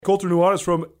Colter Nuanez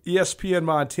from ESPN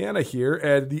Montana here,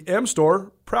 and the M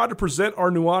Store, proud to present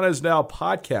our Nuanez Now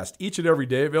podcast each and every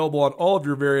day, available on all of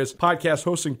your various podcast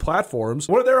hosting platforms.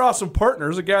 One of their awesome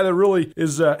partners, a guy that really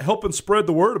is helping spread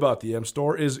the word about the M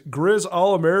Store, is Grizz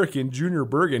All-American Junior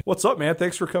Bergen. What's up, man?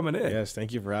 Thanks for coming in. Yes,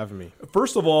 thank you for having me.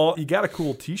 First of all, you got a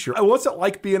cool t-shirt. What's it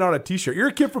like being on a t-shirt? You're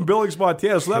a kid from Billings,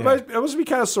 Montana, so that must be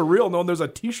kind of surreal knowing there's a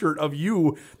t-shirt of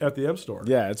you at the M Store.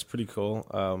 Yeah, it's pretty cool.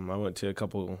 I went to a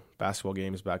couple basketball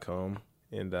games back home,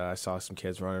 and I saw some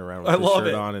kids running around with their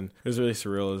shirt on, and it was really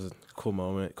surreal. It was a cool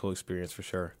moment, cool experience for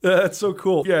sure. That's so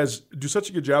cool. You guys do such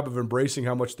a good job of embracing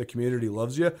how much the community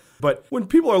loves you. But when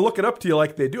people are looking up to you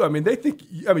like they do, they think,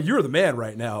 you're the man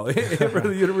right now for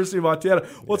the University of Montana.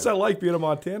 What's that like being a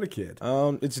Montana kid?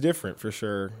 It's different for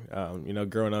sure.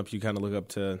 Growing up, you kind of look up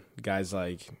to guys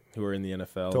like who are in the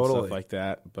NFL and stuff like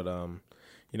that. But,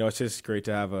 it's just great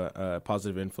to have a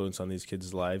positive influence on these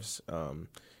kids' lives.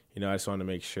 I just want to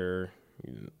make sure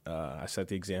I set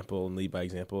the example and lead by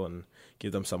example and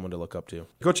give them someone to look up to.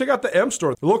 Go check out the M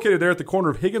Store. They're located there at the corner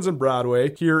of Higgins and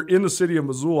Broadway here in the city of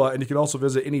Missoula, and you can also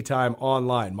visit anytime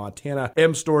online,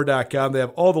 montanamstore.com. They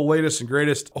have all the latest and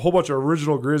greatest, a whole bunch of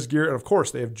original Grizz gear, and of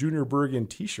course, they have Junior Bergen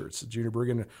t-shirts. Junior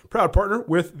Bergen, proud partner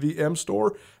with the M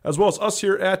Store, as well as us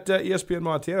here at ESPN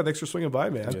Montana. Thanks for swinging by,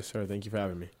 man. Yes, sir. Thank you for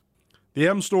having me. The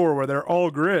M Store, where they're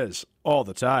all Grizz all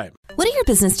the time. What are your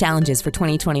business challenges for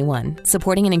 2021?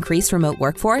 Supporting an increased remote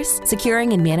workforce?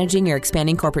 Securing and managing your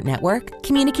expanding corporate network?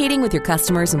 Communicating with your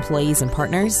customers, employees, and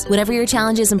partners? Whatever your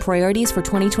challenges and priorities for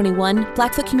 2021,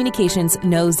 Blackfoot Communications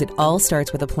knows it all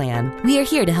starts with a plan. We are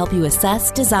here to help you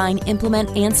assess, design,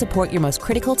 implement, and support your most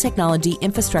critical technology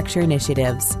infrastructure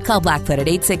initiatives. Call Blackfoot at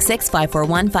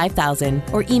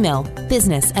 866-541-5000 or email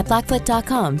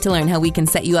business@blackfoot.com to learn how we can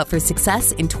set you up for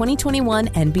success in 2021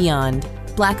 and beyond.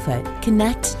 Blackfoot.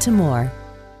 Connect to more.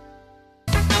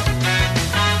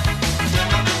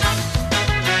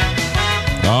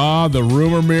 The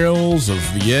rumor mills of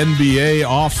the NBA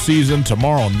offseason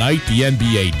tomorrow night, the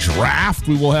NBA draft.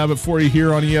 We will have it for you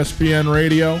here on ESPN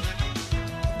Radio.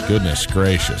 Goodness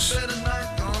gracious.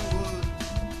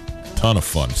 Ton of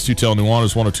fun. It's Tootell,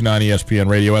 Nuanez, 102.9 ESPN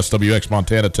Radio, SWX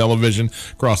Montana Television,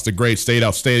 across the great state.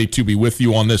 Outstanding to be with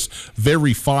you on this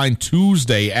very fine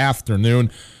Tuesday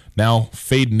afternoon. Now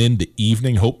fading into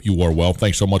evening. Hope you are well.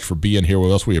 Thanks so much for being here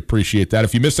with us. We appreciate that.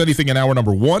 If you missed anything in hour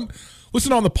number one,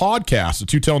 listen on the podcast. The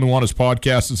Tootell Nuanez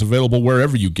podcast is available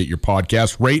wherever you get your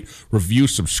podcasts. Rate, review,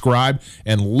 subscribe,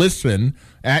 and listen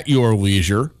at your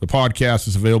leisure. The podcast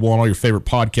is available on all your favorite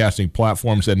podcasting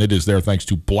platforms, and it is there thanks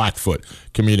to Blackfoot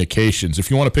Communications. If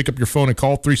you want to pick up your phone and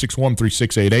call,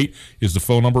 361-3688 is the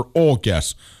phone number. All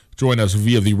guests join us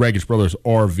via the Regis Brothers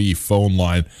RV phone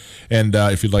line. And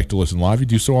if you'd like to listen live, you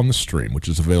do so on the stream, which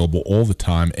is available all the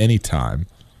time, anytime.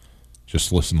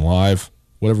 Just listen live.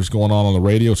 Whatever's going on the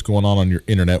radio, it's going on your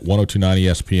internet,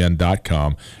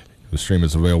 1029ESPN.com. The stream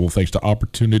is available thanks to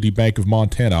Opportunity Bank of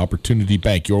Montana. Opportunity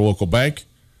Bank, your local bank,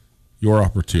 your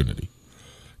opportunity.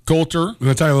 Colter. I'm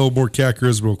going to talk a little more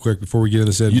Cat-Griz real quick before we get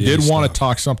into this NBA You did stuff. want to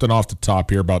talk something off the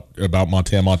top here about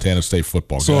Montana State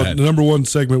football. So the number one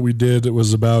segment we did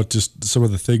was about just some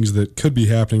of the things that could be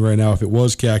happening right now if it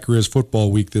was Cat-Griz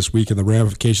football week this week and the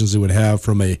ramifications it would have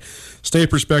from a state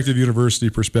perspective,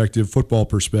 university perspective, football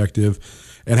perspective,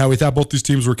 and how we thought both these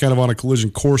teams were kind of on a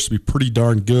collision course to be pretty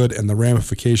darn good, and the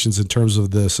ramifications in terms of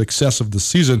the success of the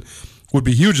season would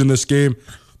be huge in this game,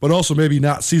 but also maybe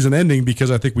not season-ending because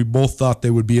I think we both thought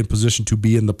they would be in position to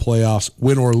be in the playoffs,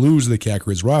 win or lose the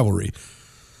Cat-Griz rivalry.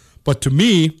 But to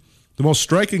me, the most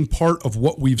striking part of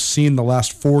what we've seen the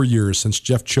last 4 years since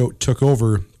Jeff Choate took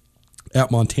over at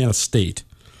Montana State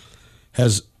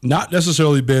has not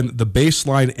necessarily been the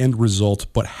baseline end result,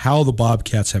 but how the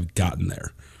Bobcats have gotten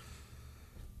there.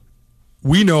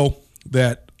 We know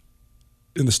that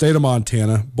in the state of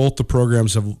Montana, both the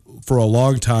programs have for a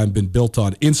long time been built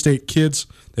on in-state kids.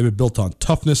 They've been built on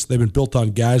toughness. They've been built on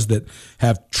guys that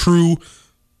have true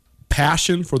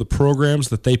passion for the programs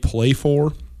that they play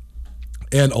for.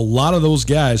 And a lot of those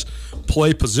guys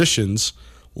play positions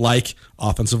like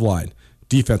offensive line,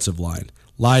 defensive line,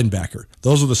 linebacker.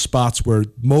 Those are the spots where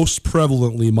most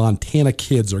prevalently Montana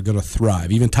kids are going to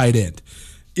thrive, even tight end,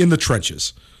 in the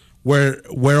trenches, where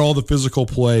all the physical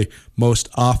play most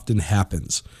often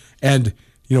happens. And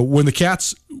when the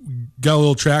Cats got a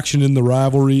little traction in the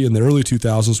rivalry in the early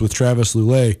 2000s with Travis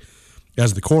Lulay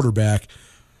as the quarterback,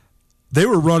 they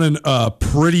were running a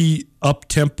pretty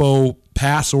up-tempo,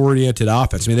 pass-oriented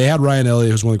offense. They had Ryan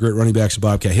Elliott, who's one of the great running backs in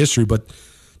Bobcat history, but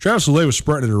Travis Lulay was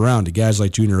spreading it around to guys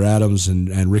like Junior Adams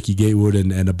and Ricky Gatewood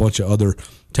and a bunch of other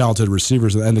talented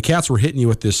receivers. And the Cats were hitting you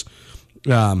with this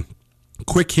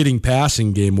quick-hitting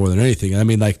passing game more than anything. I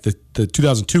mean, like the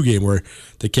 2002 game where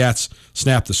the Cats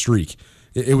snapped the streak.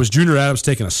 It was Junior Adams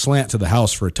taking a slant to the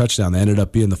house for a touchdown that ended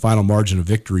up being the final margin of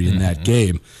victory in that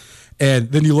game.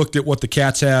 And then you looked at what the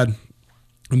Cats had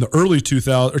in the early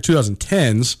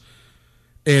 2010s,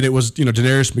 and it was,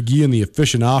 Denarius McGee and the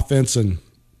efficient offense and,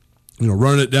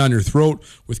 running it down your throat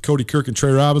with Cody Kirk and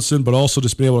Trey Robinson, but also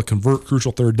just being able to convert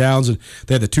crucial third downs. And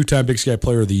they had the 2-time Big Sky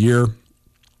Player of the Year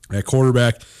at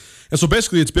quarterback. And so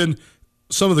basically it's been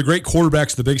some of the great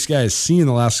quarterbacks the Big Sky has seen in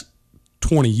the last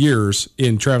 20 years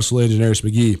in Travis Slade and Denarius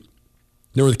McGee.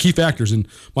 They were the key factors in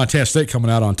Montana State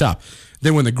coming out on top.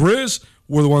 Then when the Grizz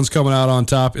were the ones coming out on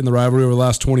top in the rivalry over the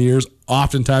last 20 years,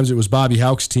 oftentimes it was Bobby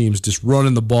Houck's teams just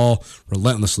running the ball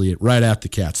relentlessly right at the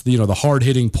Cats. The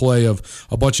hard-hitting play of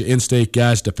a bunch of in-state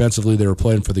guys defensively that were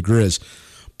playing for the Grizz.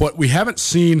 But we haven't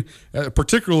seen,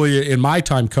 particularly in my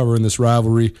time covering this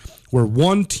rivalry, where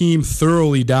one team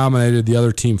thoroughly dominated the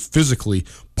other team physically,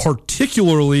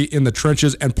 particularly in the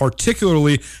trenches, and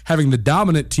particularly having the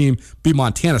dominant team be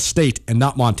Montana State and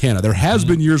not Montana. There has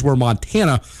been years where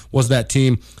Montana was that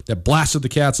team that blasted the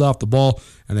Cats off the ball,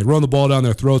 and they run the ball down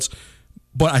their throats.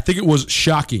 But I think it was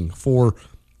shocking for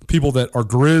people that are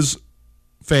Grizz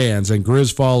fans and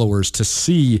Grizz followers to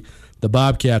see the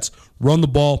Bobcats run the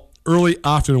ball early,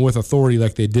 often, and with authority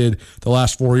like they did the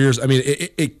last 4 years. I mean,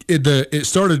 it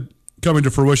started coming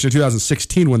to fruition in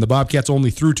 2016 when the Bobcats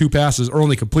only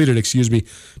completed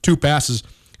 2 passes,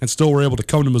 and still were able to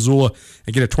come to Missoula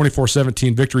and get a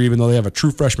 24-17 victory, even though they have a true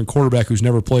freshman quarterback who's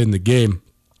never played in the game.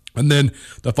 And then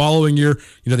the following year,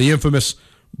 the infamous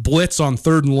blitz on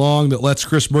 3rd and long that lets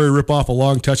Chris Murray rip off a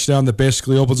long touchdown that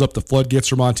basically opens up the floodgates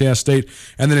for Montana State.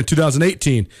 And then in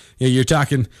 2018, you're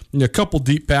talking a couple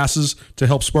deep passes to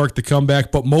help spark the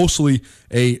comeback, but mostly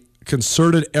a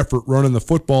concerted effort running the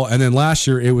football. And then last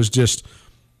year, it was just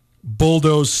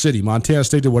bulldoze city. Montana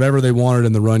State did whatever they wanted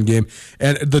in the run game.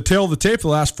 And the tail of the tape for the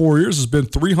last 4 years has been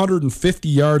 350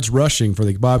 yards rushing for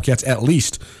the Bobcats, at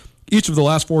least, each of the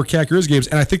last 4 Cat-Griz games.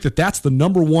 And I think that that's the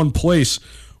number one place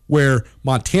where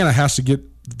Montana has to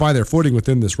find their footing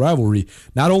within this rivalry.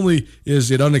 Not only is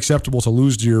it unacceptable to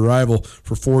lose to your rival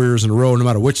for 4 years in a row, no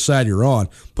matter which side you're on,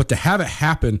 but to have it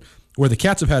happen where the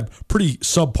Cats have had pretty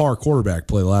subpar quarterback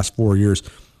play the last 4 years.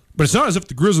 But it's not as if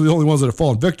the Grizz are the only ones that have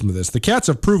fallen victim to this. The Cats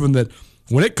have proven that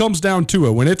when it comes down to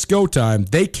it, when it's go time,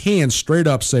 they can straight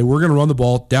up say, we're going to run the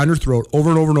ball down your throat over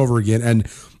and over and over again. And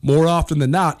more often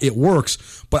than not, it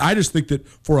works. But I just think that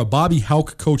for a Bobby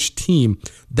Houck coach team,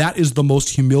 that is the most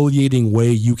humiliating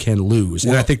way you can lose.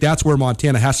 And I think that's where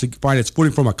Montana has to find its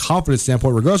footing from a confidence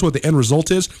standpoint. Regardless of what the end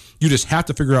result is, you just have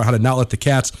to figure out how to not let the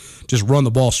Cats just run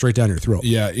the ball straight down your throat.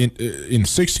 Yeah, in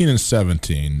 16 and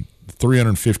 17,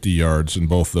 350 yards in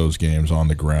both those games on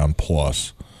the ground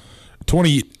plus.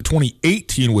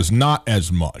 2018 was not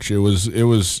as much. It was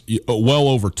well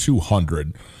over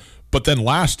 200. But then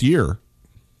last year,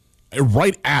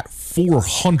 right at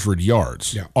 400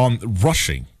 yards on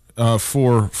rushing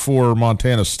for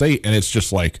Montana State, and it's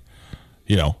just like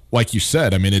you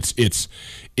said. I mean,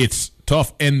 it's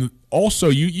tough. And also,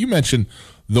 you mentioned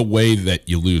the way that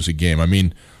you lose a game. I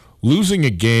mean, losing a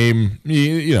game,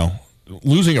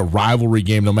 losing a rivalry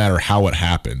game, no matter how it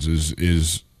happens,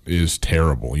 is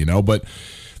terrible, But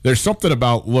there's something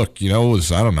about, look, it was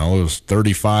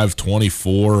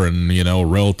 35-24 and, a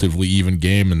relatively even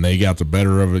game, and they got the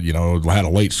better of it, had a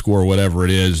late score, whatever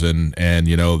it is, and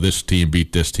this team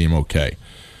beat this team, okay.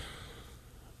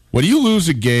 When you lose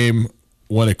a game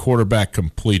when a quarterback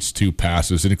completes 2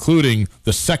 passes, including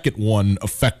the second one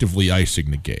effectively icing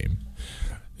the game,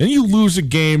 then you lose a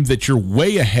game that you're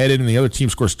way ahead in, and the other team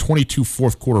scores 22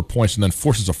 fourth-quarter points and then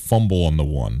forces a fumble on the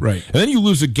one. Right. And then you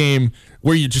lose a game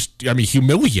where you just,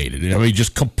 humiliated.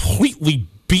 Just completely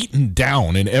beaten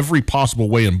down in every possible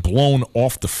way and blown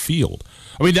off the field.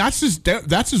 That's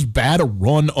as bad a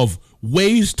run of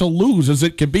ways to lose as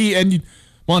it could be. And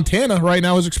Montana right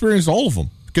now has experienced all of them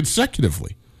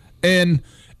consecutively. And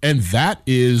that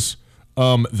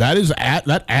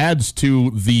adds to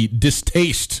the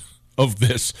distaste of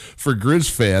this for Grizz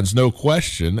fans, no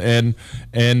question, and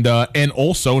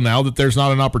also now that there's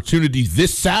not an opportunity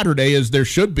this Saturday, as there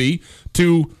should be,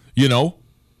 to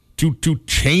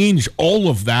change all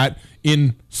of that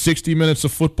in 60 minutes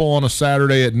of football on a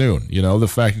Saturday at noon. The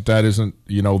fact that isn't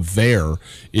there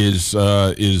is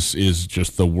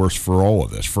just the worst for all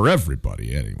of this, for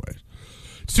everybody, anyways.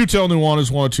 It's Tootell,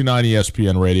 Nuanez, 102.9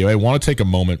 ESPN Radio. I want to take a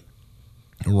moment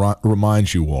and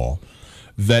remind you all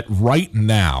that right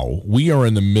now we are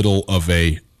in the middle of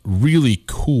a really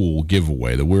cool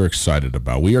giveaway that we're excited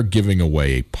about. We are giving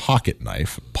away a pocket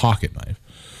knife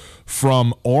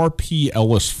from R.P.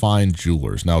 Ellis Fine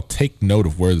Jewelers. Now, take note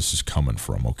of where this is coming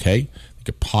from, okay? Like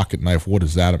a pocket knife, what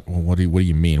is that? What do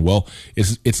you mean? Well,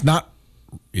 it's not.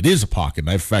 It is a pocket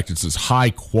knife. In fact, it's as high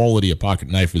quality a pocket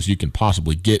knife as you can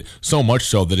possibly get, so much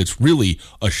so that it's really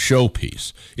a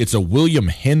showpiece. It's a William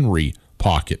Henry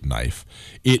pocket knife.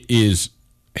 It is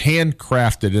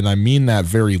handcrafted, and I mean that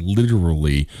very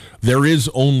literally. There is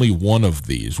only one of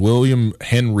these. William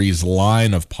Henry's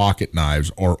line of pocket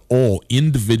knives are all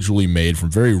individually made from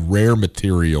very rare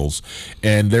materials,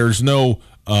 and there's no,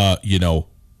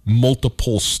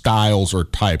 multiple styles or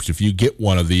types. If you get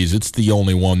one of these, it's the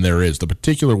only one there is. The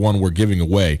particular one we're giving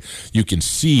away, you can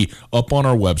see up on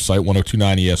our website,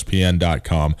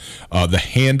 1029ESPN.com. The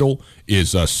handle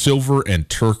is silver and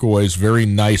turquoise, very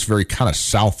nice, very kind of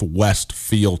Southwest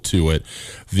feel to it.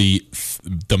 The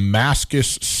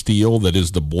Damascus steel that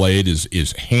is the blade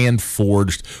is hand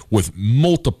forged with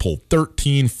multiple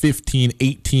 13, 15,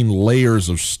 18 layers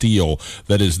of steel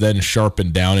that is then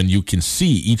sharpened down, and you can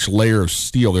see each layer of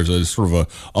steel. There's a sort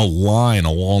of a line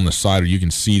along the side where you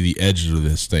can see the edges of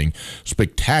this thing.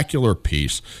 Spectacular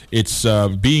piece. It's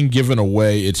being given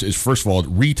away. It's first of all, it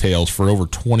retails for over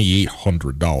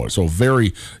 $2,800. So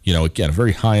very, again, a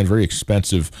very high-end, very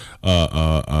expensive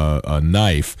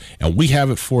knife, and we have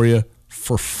it for you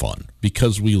for fun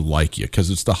because we like you, because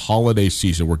it's the holiday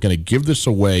season. We're going to give this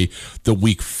away the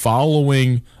week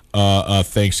following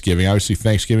Thanksgiving. Obviously,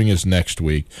 Thanksgiving is next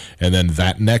week, and then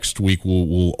that next week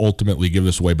we'll ultimately give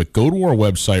this away. But go to our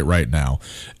website right now,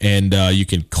 and you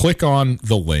can click on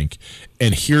the link,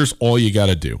 and here's all you got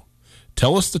to do.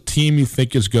 Tell us the team you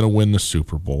think is going to win the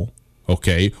Super Bowl.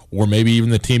 Okay, or maybe even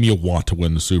the team you want to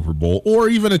win the Super Bowl, or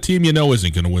even a team you know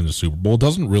isn't going to win the Super Bowl. It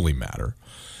doesn't really matter.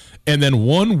 And then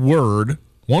one word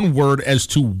as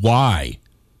to why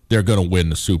they're going to win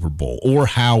the Super Bowl, or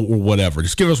how, or whatever.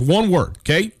 Just give us one word,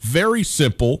 okay? Very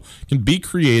simple. Can be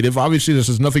creative. Obviously, this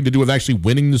has nothing to do with actually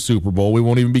winning the Super Bowl. We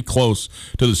won't even be close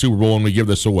to the Super Bowl when we give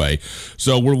this away.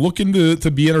 So we're looking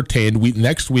to be entertained.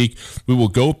 Next week, we will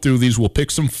go through these. We'll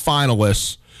pick some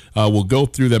finalists. We'll go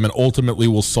through them, and ultimately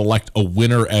we'll select a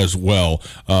winner as well.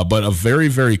 But a very,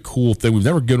 very cool thing. We've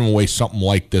never given away something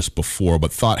like this before,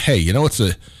 but thought, hey,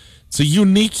 it's a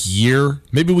unique year.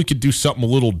 Maybe we could do something a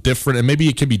little different, and maybe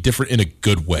it can be different in a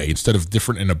good way instead of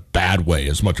different in a bad way,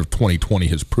 as much of 2020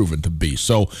 has proven to be.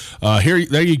 So there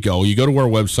you go. You go to our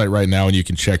website right now, and you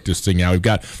can check this thing out. We've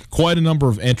got quite a number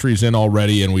of entries in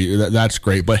already, and that's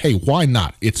great. But hey, why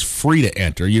not? It's free to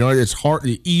enter. It's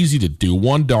easy to do.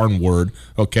 One darn word.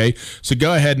 Okay, so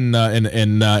go ahead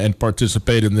and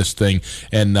participate in this thing,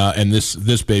 and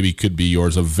this baby could be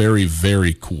yours. A very,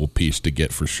 very cool piece to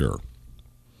get for sure.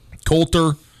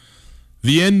 Coulter,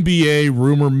 the NBA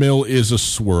rumor mill is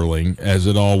a-swirling, as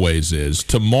it always is.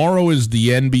 Tomorrow is the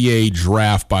NBA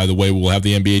draft, by the way. We'll have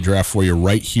the NBA draft for you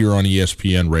right here on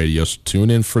ESPN Radio, so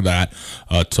tune in for that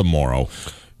tomorrow.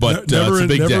 But it's a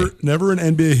big day. Never in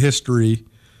NBA history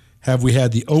have we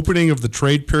had the opening of the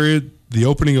trade period, the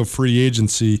opening of free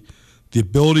agency, the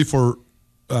ability for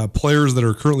players that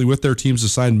are currently with their teams to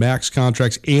sign max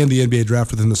contracts, and the NBA draft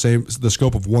within the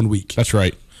scope of 1 week. That's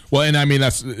right. Well, and I mean,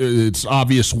 it's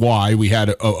obvious why we had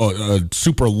a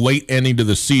super late ending to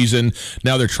the season.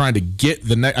 Now they're trying to get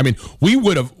the next. I mean,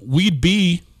 we'd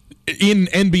be in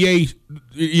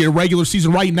NBA regular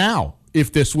season right now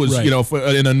if this was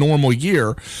right. In a normal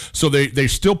year. So they're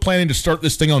still planning to start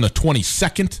this thing on the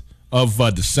 22nd of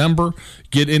December.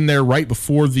 Get in there right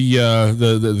before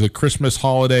the Christmas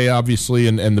holiday, obviously,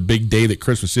 and the big day that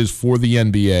Christmas is for the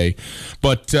NBA.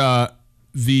 But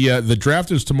the draft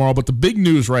is tomorrow, but the big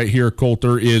news right here,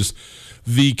 Coulter, is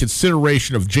the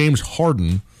consideration of James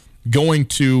Hardin going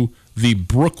to the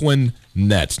Brooklyn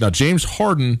Nets. Now, James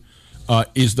Hardin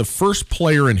is the first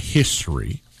player in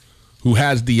history who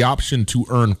has the option to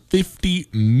earn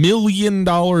 $50 million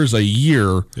a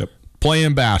year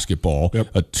playing basketball.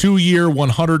 Yep. A 2-year,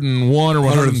 $101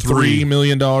 or $103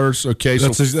 million. Okay,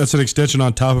 that's an extension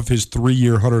on top of his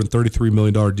 3-year, $133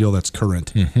 million deal that's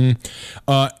current. Mm-hmm.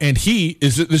 And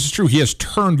this is true, he has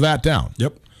turned that down.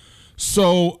 Yep.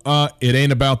 So it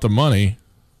ain't about the money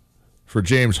for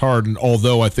James Hardin,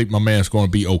 although I think my man's going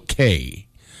to be okay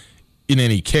in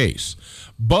any case.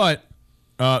 But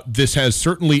this has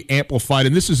certainly amplified,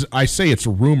 and I say it's a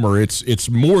rumor. It's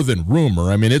more than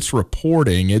rumor. I mean, it's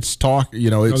reporting. It's talk.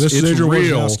 It's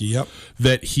real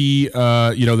that he,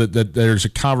 that there's a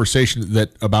conversation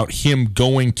about him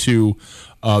going to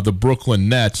the Brooklyn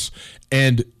Nets,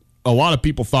 and a lot of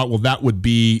people thought, well, that would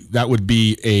be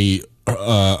a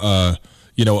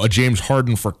James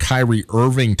Harden for Kyrie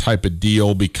Irving type of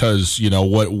deal, because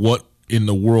what in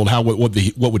the world.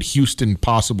 What would Houston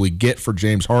possibly get for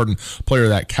James Harden, player of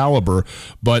that caliber?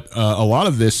 But a lot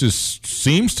of this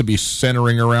seems to be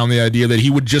centering around the idea that he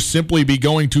would just simply be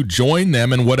going to join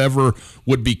them, and whatever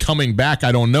would be coming back,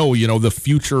 I don't know. The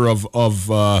future of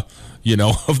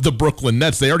the Brooklyn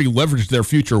Nets. They already leveraged their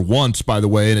future once, by the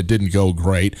way, and it didn't go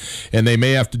great, and they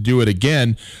may have to do it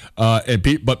again.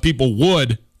 But people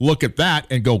would look at that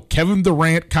and go, Kevin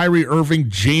Durant, Kyrie Irving,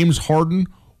 James Harden.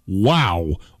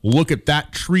 Wow, look at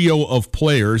that trio of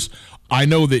players. I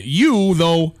know that you,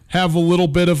 though, have a little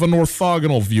bit of an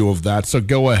orthogonal view of that, so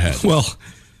go ahead. Well,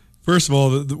 first of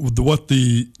all, what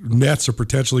the Nets are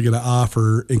potentially going to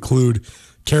offer include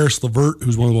Karis LeVert,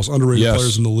 who's one of the most underrated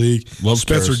players in the league. Love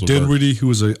Spencer Dinwiddie, who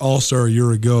was an all-star a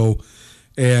year ago.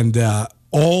 And they're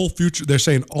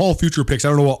saying all future picks. I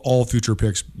don't know what all future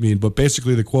picks mean, but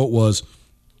basically the quote was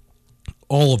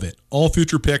all of it. All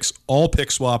future picks, all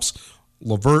pick swaps,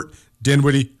 LeVert,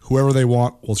 Dinwiddie, whoever they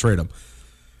want, we'll trade them.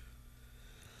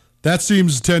 That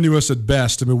seems tenuous at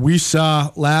best. I mean, we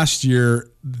saw last year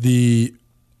the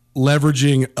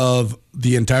leveraging of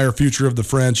the entire future of the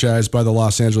franchise by the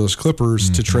Los Angeles Clippers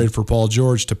to trade for Paul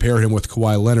George to pair him with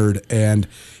Kawhi Leonard, and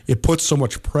it puts so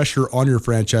much pressure on your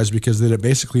franchise because then it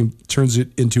basically turns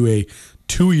it into a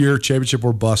 2-year championship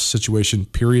or bust situation,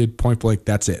 period, point blank,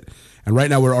 that's it. And right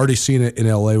now we're already seeing it in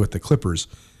LA with the Clippers.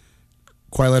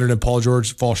 Kawhi Leonard and Paul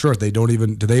George fall short. Did they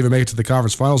even make it to the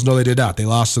conference finals? No, they did not. They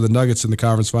lost to the Nuggets in the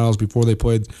conference finals before they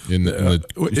played in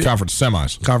the conference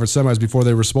semis. Conference semis before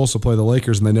they were supposed to play the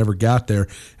Lakers, and they never got there.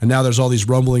 And now there's all these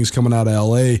rumblings coming out of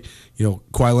LA.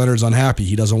 Kawhi Leonard's unhappy.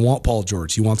 He doesn't want Paul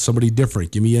George. He wants somebody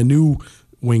different. Give me a new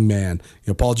wingman.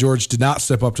 Paul George did not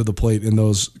step up to the plate in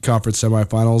those conference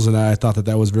semifinals, and I thought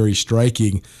that was very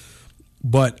striking.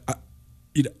 But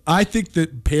I think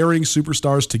that pairing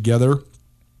superstars together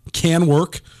can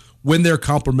work when they're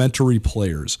complementary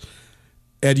players.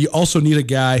 And you also need a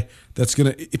guy that's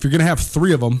going to, if you're going to have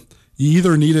 3 of them, you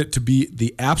either need it to be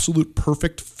the absolute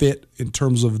perfect fit in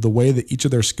terms of the way that each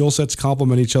of their skill sets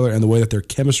complement each other and the way that their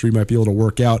chemistry might be able to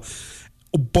work out.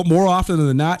 But more often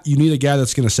than not, you need a guy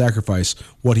that's going to sacrifice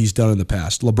what he's done in the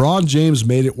past. LeBron James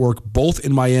made it work both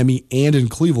in Miami and in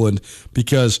Cleveland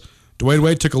because Dwayne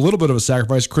Wade took a little bit of a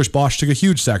sacrifice. Chris Bosh took a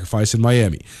huge sacrifice in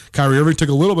Miami. Kyrie Irving took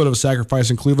a little bit of a sacrifice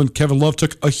in Cleveland. Kevin Love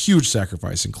took a huge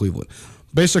sacrifice in Cleveland.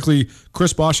 Basically,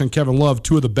 Chris Bosh and Kevin Love,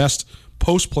 2 of the best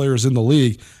post players in the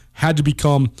league, had to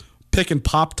become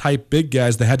pick-and-pop type big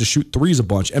guys that had to shoot threes a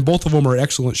bunch. And both of them are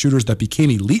excellent shooters that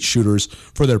became elite shooters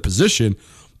for their position.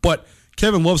 But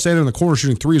Kevin Love standing in the corner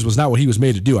shooting threes was not what he was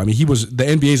made to do. I mean, he was the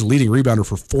NBA's leading rebounder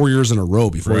for 4 years in a row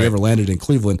before he ever landed in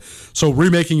Cleveland. So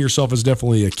remaking yourself is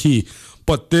definitely a key.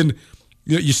 But then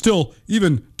you still,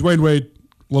 even Dwayne Wade,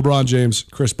 LeBron James,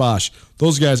 Chris Bosh,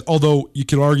 those guys, although you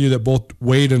can argue that both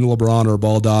Wade and LeBron are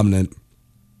ball dominant,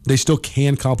 they still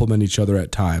can complement each other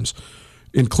at times.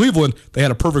 In Cleveland, they had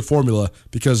a perfect formula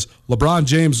because LeBron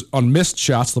James, on missed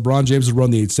shots, LeBron James would run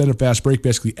the extended fast break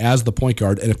basically as the point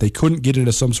guard, and if they couldn't get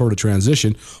into some sort of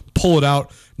transition, pull it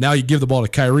out. Now you give the ball to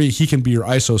Kyrie. He can be your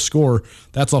ISO scorer.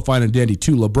 That's all fine and dandy,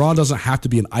 too. LeBron doesn't have to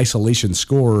be an isolation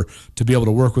scorer to be able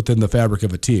to work within the fabric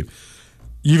of a team.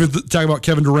 You even talk about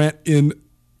Kevin Durant in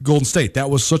Golden State. That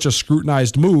was such a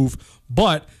scrutinized move,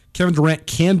 but Kevin Durant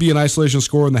can be an isolation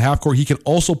scorer in the half court. He can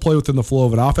also play within the flow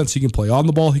of an offense. He can play on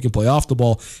the ball. He can play off the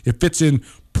ball. It fits in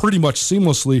pretty much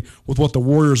seamlessly with what the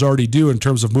Warriors already do in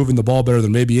terms of moving the ball better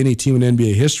than maybe any team in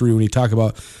NBA history when you talk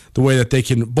about the way that they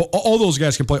can. All those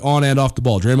guys can play on and off the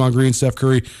ball. Draymond Green, Steph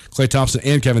Curry, Klay Thompson,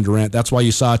 and Kevin Durant. That's why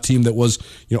you saw a team that was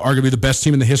arguably the best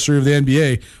team in the history of the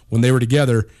NBA when they were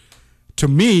together. To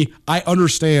me, I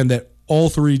understand that all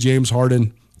 3, James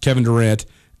Harden, Kevin Durant,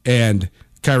 and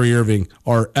Kyrie Irving,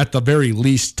 are at the very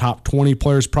least top 20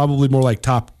 players, probably more like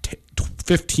top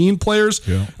 15 players.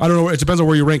 Yeah. I don't know. It depends on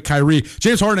where you rank Kyrie.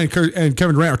 James Harden and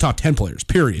Kevin Durant are top 10 players,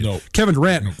 period. No. Kevin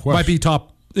Durant might be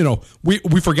top, we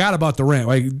forgot about Durant.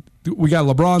 We got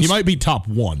LeBron. He might be top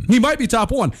 1. He might be top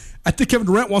 1. I think Kevin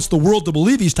Durant wants the world to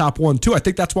believe he's top 1, too. I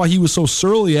think that's why he was so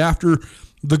surly after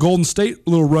the Golden State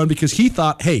little run, because he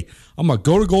thought, hey, I'm going to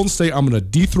go to Golden State, I'm going to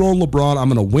dethrone LeBron, I'm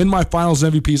going to win my finals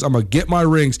MVPs, I'm going to get my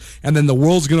rings, and then the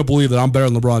world's going to believe that I'm better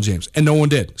than LeBron James. And no one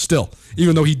did, still,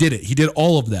 even though he did it. He did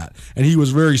all of that, and he was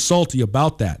very salty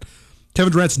about that.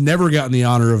 Kevin Durant's never gotten the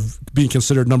honor of being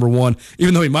considered number 1,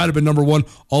 even though he might have been number 1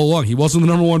 all along. He wasn't the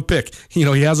number 1 pick. He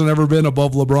hasn't ever been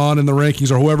above LeBron in the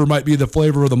rankings or whoever might be the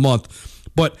flavor of the month.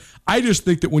 But I just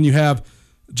think that when you have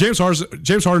James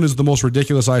Hardin is the most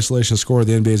ridiculous isolation scorer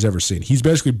the NBA has ever seen. He's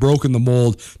basically broken the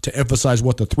mold to emphasize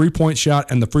what the three-point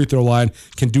shot and the free throw line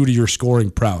can do to your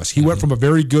scoring prowess. He went from a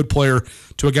very good player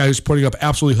to a guy who's putting up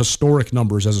absolutely historic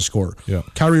numbers as a scorer. Yeah.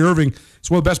 Kyrie Irving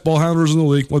is one of the best ball handlers in the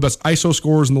league, one of the best ISO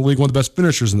scorers in the league, one of the best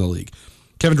finishers in the league.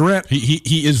 Kevin Durant,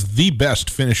 he is the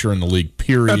best finisher in the league,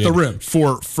 period. At the rim.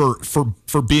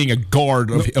 For being a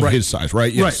guard of his size,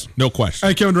 right? Yes, right. No question.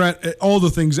 And Kevin Durant, all the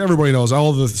things everybody knows,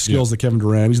 all the skills that Kevin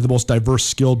Durant. He's the most diverse,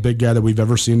 skilled big guy that we've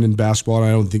ever seen in basketball,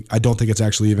 and I don't think it's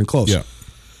actually even close. Yeah.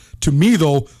 To me,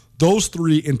 though, those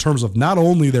three, in terms of not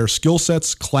only their skill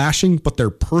sets clashing, but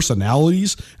their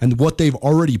personalities and what they've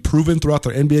already proven throughout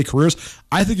their NBA careers,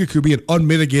 I think it could be an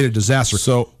unmitigated disaster.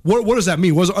 So what does that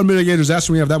mean? What does unmitigated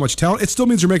disaster when you have that much talent? It still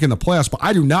means you're making the playoffs, but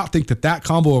I do not think that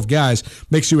combo of guys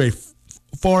makes you a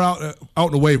far out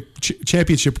and away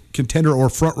championship contender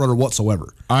or front runner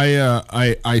whatsoever.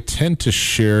 I tend to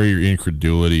share your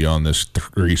incredulity on this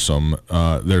threesome.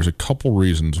 There's a couple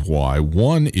reasons why.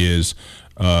 One is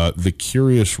the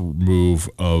curious move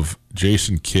of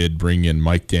Jason Kidd bringing in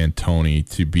Mike D'Antoni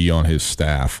to be on his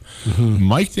staff. Mm-hmm.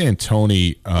 Mike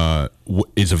D'Antoni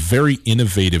is a very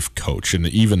innovative coach, and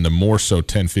even the more so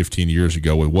 10, 15 years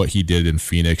ago with what he did in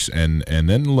Phoenix and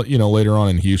then later on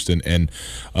in Houston and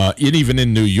even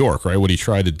in New York, right? What he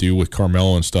tried to do with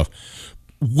Carmelo and stuff.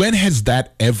 When has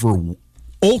that ever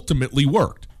ultimately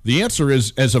worked? The answer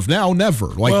is, as of now, never.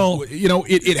 If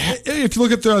you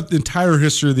look at the entire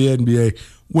history of the NBA,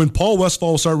 when Paul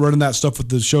Westphal started running that stuff with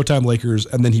the Showtime Lakers,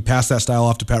 and then he passed that style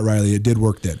off to Pat Riley, it did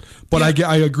work then. But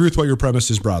I agree with what your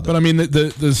premise is, broadly. But I mean,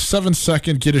 the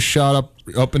 7-second get a shot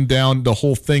up and down, the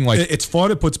whole thing, it's fun.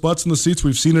 It puts butts in the seats.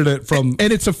 We've seen it from,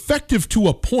 and it's effective to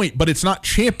a point, but it's not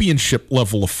championship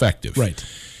level effective. Right.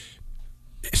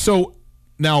 So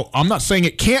now I'm not saying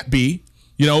it can't be.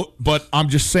 But I'm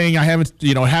just saying it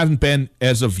hasn't been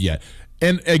as of yet.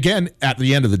 And again, at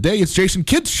the end of the day, it's Jason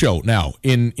Kidd's show now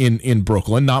in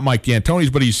Brooklyn, not Mike D'Antoni's,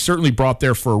 but he's certainly brought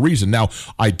there for a reason. Now,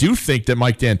 I do think that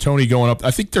Mike D'Antoni going up, I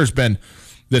think there's been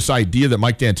this idea that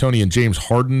Mike D'Antoni and James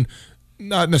Hardin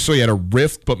not necessarily had a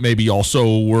rift, but maybe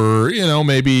also were,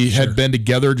 had been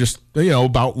together just,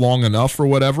 about long enough or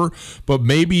whatever. But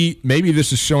maybe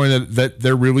this is showing that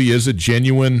there really is a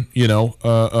genuine,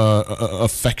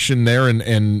 affection there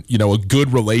and a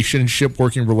good relationship,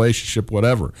 working relationship,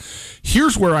 whatever.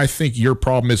 Here's where I think your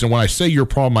problem is. And when I say your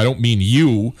problem, I don't mean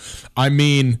you. I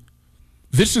mean,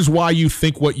 this is why you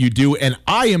think what you do. And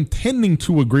I am tending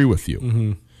to agree with you.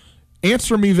 Mm-hmm.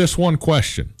 Answer me this one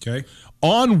question. Okay.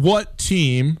 On what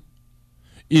team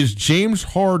is James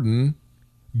Hardin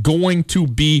going to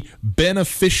be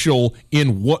beneficial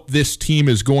in what this team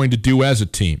is going to do as a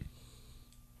team?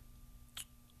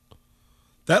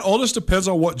 That all just depends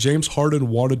on what James Hardin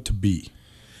wanted to be.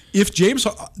 If James,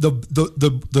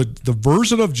 the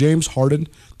version of James Hardin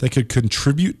that could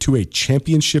contribute to a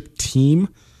championship team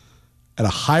at a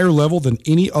higher level than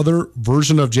any other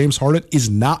version of James Hardin is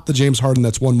not the James Hardin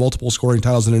that's won multiple scoring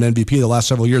titles in an MVP the last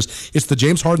several years. It's the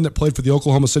James Hardin that played for the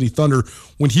Oklahoma City Thunder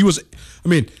when he was,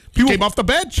 people came off the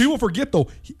bench. People forget, though,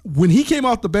 when he came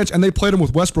off the bench and they played him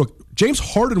with Westbrook, James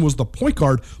Hardin was the point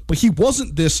guard, but he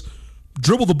wasn't this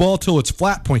dribble the ball till it's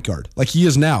flat point guard like he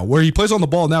is now. Where he plays on the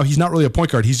ball now, he's not really a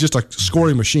point guard. He's just a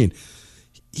scoring machine.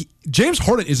 James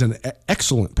Hardin is an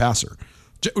excellent passer.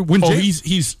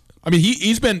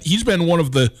 He's been one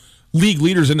of the league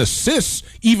leaders in assists,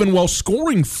 even while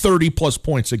scoring 30-plus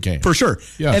points a game. For sure.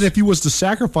 Yes. And if he was to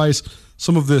sacrifice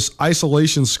some of this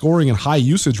isolation scoring and high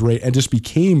usage rate and just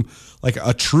became like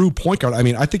a true point guard,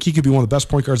 I think he could be one of the best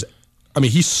point guards.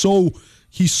 He's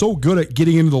so good at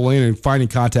getting into the lane and finding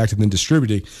contact and then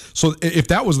distributing. So if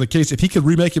that was the case, if he could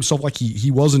remake himself like he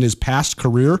was in his past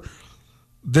career,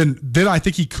 then I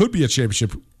think he could be a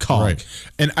championship cog. Right.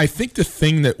 And I think the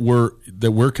thing that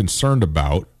we're concerned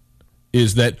about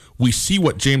is that we see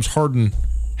what James Hardin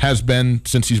has been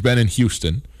since he's been in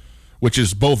Houston, which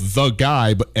is both the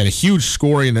guy and a huge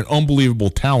scoring and an unbelievable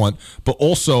talent, but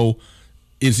also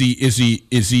is he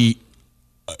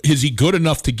good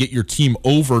enough to get your team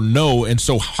over? No. And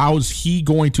so how's he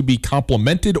going to be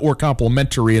complemented or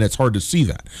complementary? And it's hard to see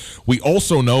that. We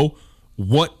also know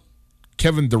what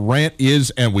Kevin Durant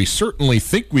is, and we certainly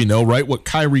think we know, right, what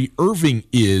Kyrie Irving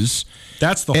is.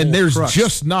 That's the whole and there's crux.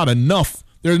 Just not enough.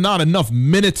 There's not enough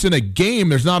minutes in a game.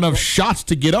 There's not enough shots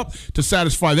to get up to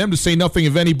satisfy them, to say nothing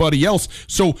of anybody else.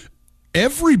 So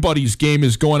everybody's game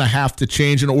is going to have to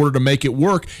change in order to make it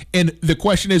work. And the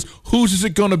question is, whose is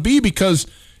it going to be? Because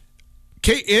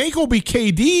it ain't going to be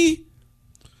KD.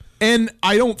 And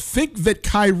I don't think that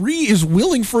Kyrie is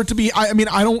willing for it to be. I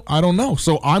don't know.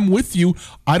 So I'm with you.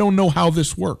 I don't know how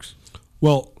this works.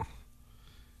 Well,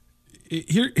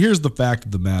 here's the fact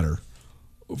of the matter.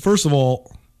 First of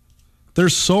all,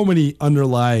 there's so many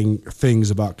underlying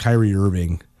things about Kyrie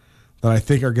Irving that I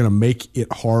think are going to make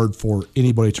it hard for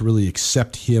anybody to really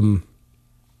accept him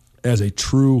as a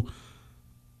true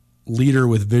leader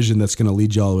with vision that's going to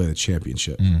lead you all the way to the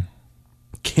championship.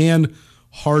 Can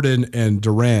Harden and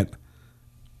Durant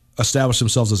establish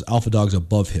themselves as alpha dogs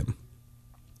above him?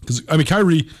 Because, I mean,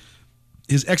 Kyrie,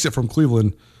 his exit from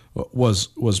Cleveland was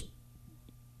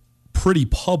pretty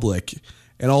public,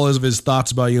 and all of his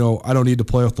thoughts about, I don't need to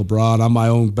play with LeBron. I'm my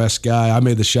own best guy. I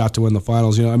made the shot to win the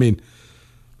finals. I mean,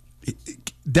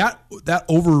 that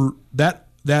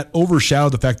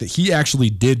overshadowed the fact that he actually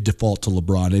did default to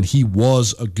LeBron, and he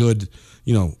was a good,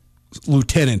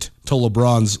 lieutenant to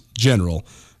LeBron's general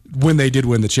when they did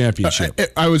win the championship.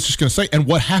 I was just going to say, and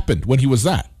what happened when he was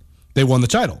that? They won the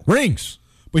title. Rings.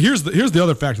 But here's the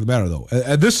other fact of the matter, though,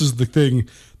 and this is the thing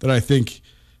that I think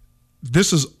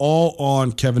this is all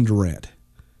on Kevin Durant.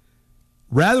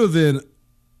 Rather than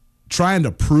trying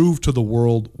to prove to the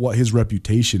world what his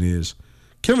reputation is,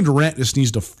 Kevin Durant just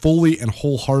needs to fully and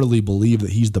wholeheartedly believe that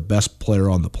he's the best player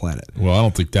on the planet. Well, I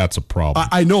don't think that's a problem.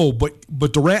 I know,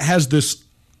 but Durant has this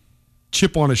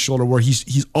chip on his shoulder where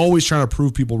he's always trying to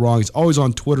prove people wrong. He's always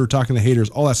on Twitter talking to haters,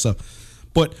 all that stuff.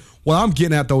 But what I'm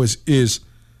getting at, though, is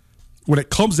when it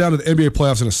comes down to the NBA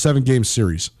playoffs in a 7-game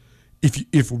series, if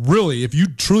you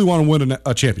truly want to win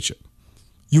a championship,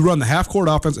 you run the half-court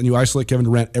offense and you isolate Kevin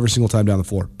Durant every single time down the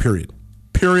floor. Period.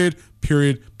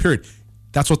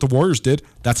 That's what the Warriors did.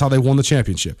 That's how they won the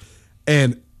championship.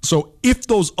 And so if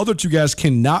those other two guys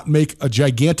cannot make a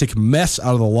gigantic mess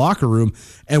out of the locker room,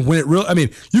 and when it really, I mean,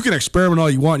 you can experiment all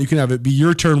you want. You can have it be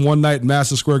your turn one night in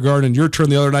Madison Square Garden and your turn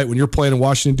the other night when you're playing in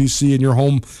Washington, D.C. and your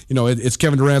home, it's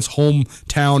Kevin Durant's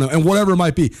hometown and whatever it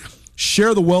might be.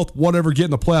 Share the wealth, whatever, get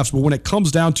in the playoffs. But when it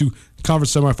comes down to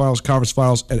conference semifinals, conference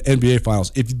finals, and NBA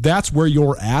finals, if that's where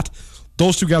you're at,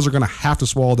 those two guys are going to have to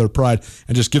swallow their pride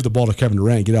and just give the ball to Kevin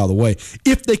Durant and get out of the way.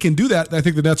 If they can do that, I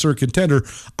think the Nets are a contender.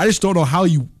 I just don't know how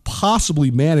you possibly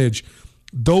manage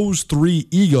those three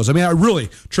egos. I mean,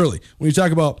 truly, when you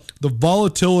talk about the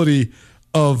volatility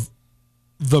of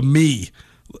the me,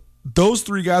 those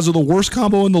three guys are the worst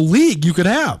combo in the league you could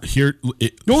have.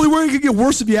 The only way it could get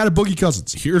worse if you added Boogie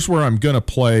Cousins. Here's where I'm going to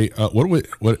play.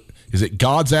 What is it?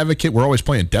 God's advocate. We're always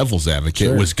playing devil's advocate.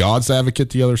 Sure. Was God's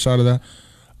advocate the other side of that?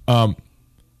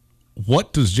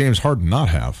 What does James Harden not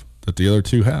have that the other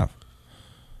two have?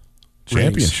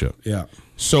 Championship. Rings. Yeah.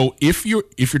 So if you're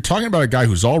talking about a guy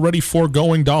who's already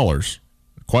foregoing dollars,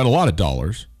 quite a lot of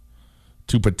dollars,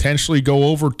 to potentially go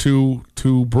over to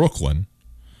Brooklyn,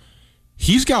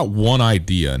 he's got one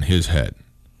idea in his head,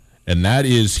 and that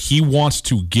is he wants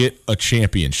to get a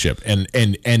championship. And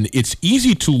it's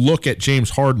easy to look at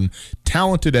James Harden,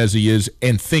 talented as he is,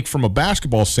 and think from a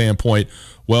basketball standpoint,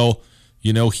 well,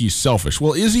 he's selfish.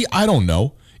 Well, is he? I don't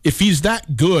know. If he's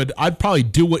that good, I'd probably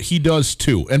do what he does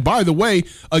too. And by the way,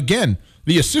 again,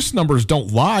 the assist numbers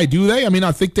don't lie, do they? I mean,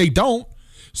 I think they don't.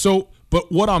 So,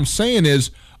 but what I'm saying is,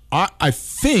 I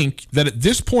think that at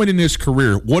this point in his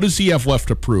career, what does he have left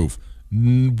to prove?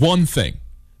 One thing,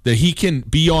 that he can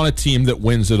be on a team that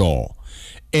wins it all.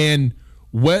 And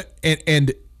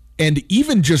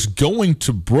even just going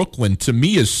to Brooklyn, to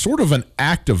me, is sort of an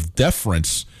act of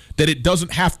deference, that it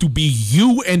doesn't have to be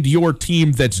you and your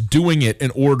team that's doing it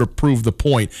in order to prove the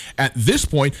point at this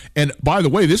point. And by the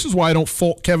way, this is why I don't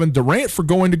fault Kevin Durant for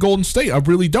going to Golden State. I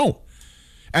really don't.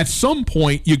 At some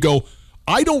point, you go,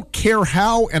 I don't care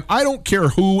how, and I don't care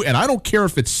who, and I don't care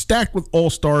if it's stacked with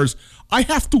all-stars. I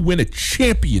have to win a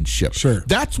championship. Sure.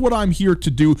 That's what I'm here to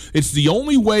do. It's the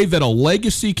only way that a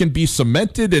legacy can be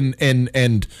cemented and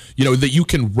that you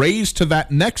can raise to that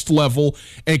next level.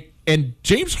 And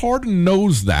James Harden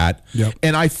knows that. Yep.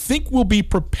 And I think we'll be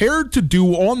prepared to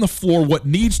do on the floor what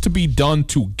needs to be done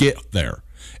to get there.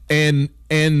 And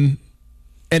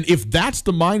if that's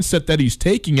the mindset that he's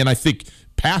taking, and I think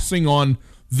passing on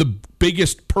the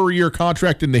biggest per-year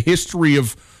contract in the history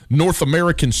of North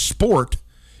American sport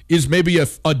is maybe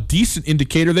a decent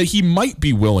indicator that he might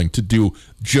be willing to do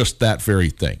just that very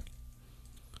thing.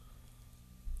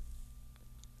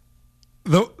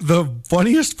 The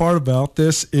funniest part about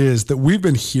this is that we've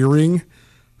been hearing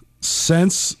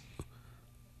since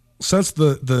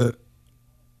the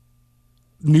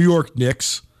New York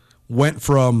Knicks went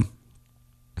from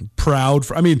proud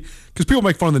because people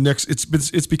make fun of the Knicks.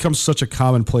 It's become such a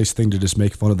commonplace thing to just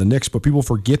make fun of the Knicks, but people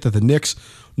forget that the Knicks,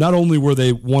 not only were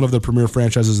they one of the premier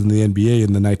franchises in the NBA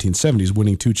in the 1970s,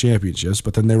 winning 2 championships,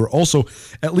 but then they were also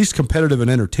at least competitive and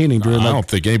entertaining during. I don't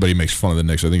think anybody makes fun of the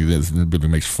Knicks. I think everybody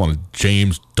makes fun of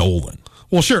James Dolan.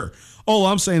 Well, sure. All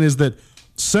I'm saying is that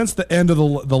since the end of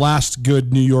the last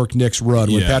good New York Knicks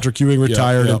run, when Patrick Ewing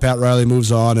retired and Pat Riley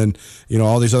moves on, and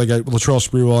all these other guys, Latrell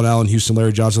Sprewell and Allen Houston,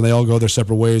 Larry Johnson, they all go their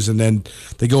separate ways, and then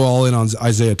they go all in on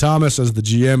Isaiah Thomas as the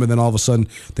GM, and then all of a sudden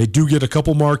they do get a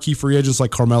couple marquee free agents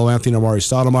like Carmelo Anthony and Amari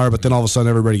Stoudemire, but then all of a sudden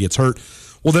everybody gets hurt.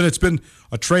 Well, then it's been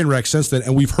a train wreck since then,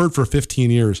 and we've heard for 15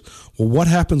 years. Well, what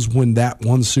happens when that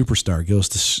one superstar goes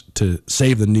to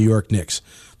save the New York Knicks?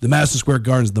 The Madison Square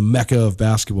Garden's the mecca of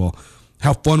basketball.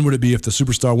 How fun would it be if the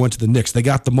superstar went to the Knicks? They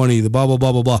got the money, the blah, blah,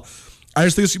 blah, blah, blah. I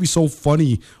just think it's going to be so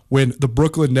funny when the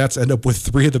Brooklyn Nets end up with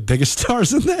 3 of the biggest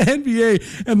stars in the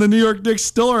NBA, and the New York Knicks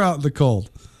still are out in the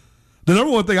cold. The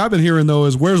number one thing I've been hearing, though,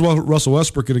 is where's Russell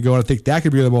Westbrook going to go? And I think that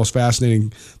could be the most fascinating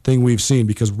thing we've seen,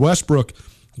 because Westbrook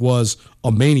was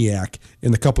a maniac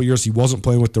in the couple years he wasn't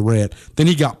playing with Durant. Then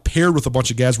he got paired with a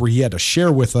bunch of guys where he had to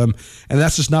share with them, and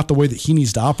that's just not the way that he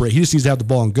needs to operate. He just needs to have the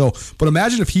ball and go. But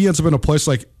imagine if he ends up in a place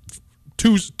like,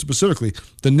 2 specifically,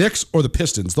 the Knicks or the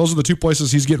Pistons. Those are the 2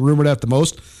 places he's getting rumored at the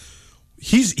most.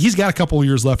 He's got a couple of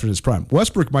years left in his prime.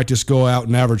 Westbrook might just go out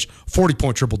and average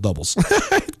 40-point triple-doubles.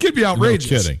 It could be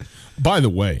outrageous. No kidding. By the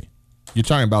way, you're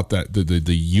talking about that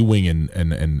the Ewing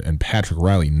and Patrick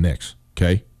Riley Knicks,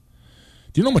 okay?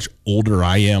 Do you know how much older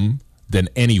I am than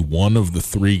any one of the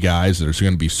 3 guys that are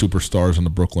going to be superstars on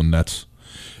the Brooklyn Nets?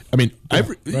 I mean,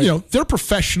 they're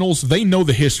professionals. They know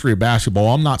the history of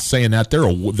basketball. I'm not saying that.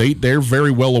 They're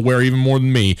very well aware, even more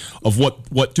than me, of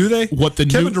what do they? What the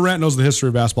Kevin Durant knows the history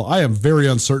of basketball. I am very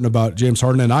uncertain about James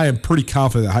Harden, and I am pretty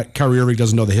confident that Kyrie Irving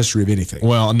doesn't know the history of anything.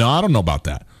 Well, no, I don't know about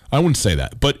that. I wouldn't say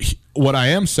that. But what I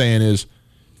am saying is,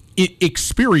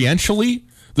 experientially,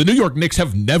 the New York Knicks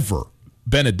have never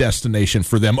been a destination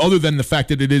for them, other than the fact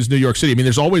that it is New York City. I mean,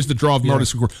 there's always the draw of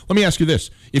Madison Square. Let me ask you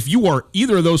this. If you are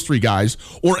either of those 3 guys,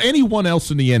 or anyone else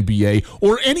in the NBA,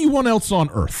 or anyone else on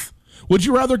Earth, would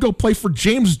you rather go play for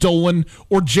James Dolan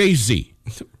or Jay-Z?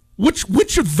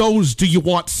 Which of those do you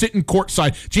want sitting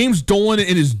courtside? James Dolan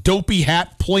in his dopey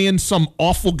hat playing some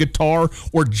awful guitar,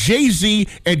 or Jay-Z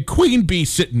and Queen Bee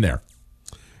sitting there?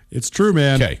 It's true,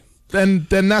 man. Okay. Then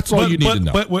that's all you need to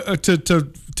know. But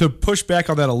to push back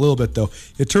on that a little bit, though,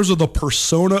 in terms of the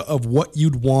persona of what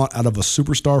you'd want out of a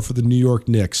superstar for the New York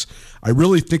Knicks, I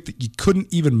really think that you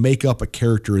couldn't even make up a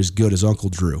character as good as Uncle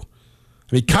Drew.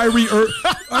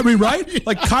 I mean, right?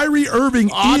 Like Kyrie Irving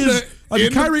is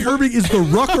the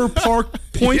Rucker Park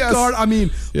point guard. I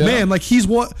mean, man, like he's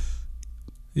what?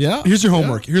 Yeah. Here's your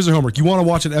homework. Here's your homework. You want to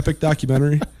watch an epic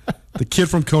documentary? The Kid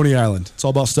from Coney Island. It's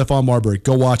all about Stephon Marbury.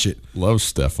 Go watch it. Love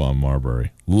Stephon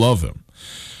Marbury. Love him.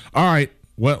 All right.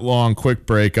 Went long. Quick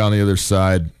break on the other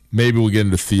side. Maybe we'll get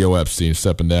into Theo Epstein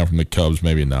stepping down from the Cubs.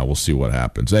 Maybe not. We'll see what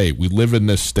happens. Hey, we live in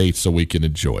this state so we can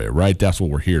enjoy it, right? That's what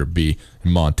we're here to be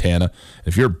in Montana.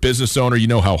 If you're a business owner, you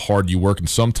know how hard you work, and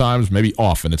sometimes, maybe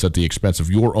often, it's at the expense of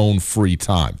your own free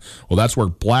time. Well, that's where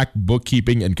Black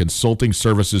Bookkeeping and Consulting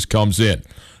Services comes in.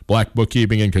 Black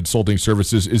Bookkeeping and Consulting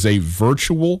Services is a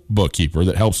virtual bookkeeper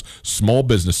that helps small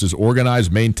businesses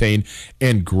organize, maintain,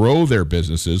 and grow their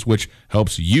businesses, which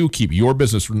helps you keep your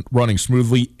business running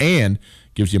smoothly and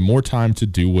gives you more time to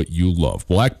do what you love.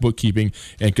 Black Bookkeeping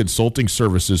and Consulting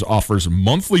Services offers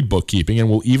monthly bookkeeping and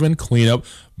will even clean up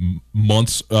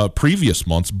previous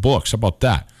month's books. How about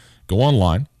that? Go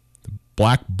online,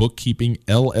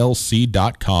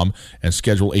 blackbookkeepingllc.com, and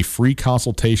schedule a free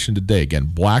consultation today.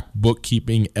 Again,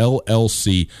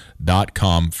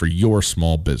 blackbookkeepingllc.com for your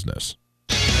small business.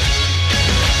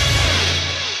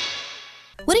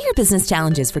 What are your business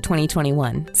challenges for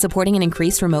 2021? Supporting an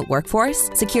increased remote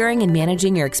workforce? Securing and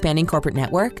managing your expanding corporate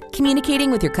network? Communicating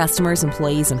with your customers,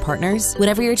 employees, and partners?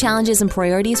 Whatever your challenges and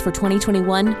priorities for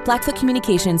 2021, Blackfoot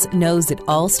Communications knows it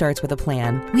all starts with a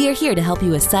plan. We are here to help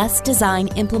you assess, design,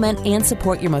 implement, and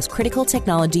support your most critical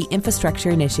technology infrastructure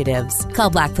initiatives.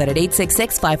 Call Blackfoot at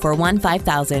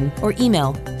 866-541-5000 or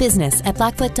email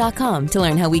business@blackfoot.com to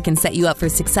learn how we can set you up for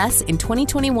success in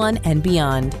 2021 and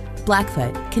beyond.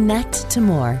 Blackfoot. Connect to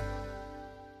more.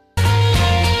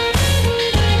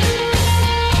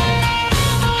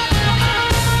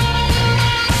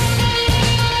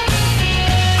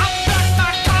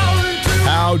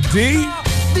 Howdy.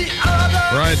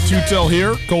 Ryan Tootell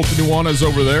here. Colton Nuanez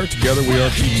over there. Together we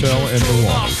are Tootell and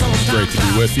Nuanez. It's great to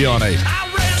be with you on a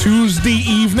Tuesday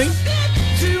evening.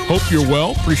 Hope you're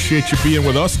well. Appreciate you being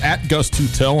with us. At Gus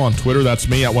Tootell on Twitter. That's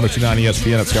me. At 1029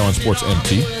 ESPN. At Skyline Sports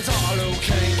MT.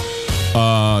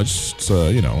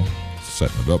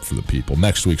 Setting it up for the people.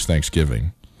 Next week's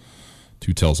Thanksgiving.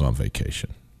 Tootell's on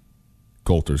vacation.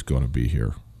 Coulter's going to be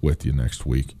here with you next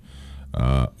week.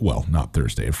 Well, not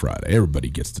Thursday and Friday. Everybody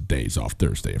gets the days off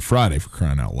Thursday and Friday, for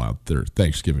crying out loud,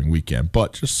 Thanksgiving weekend.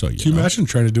 But just so you know. Can you imagine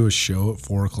trying to do a show at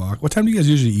 4 o'clock? What time do you guys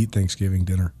usually eat Thanksgiving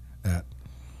dinner at?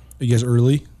 Are you guys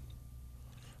early?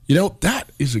 That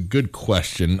is a good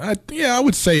question. I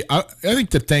would say I think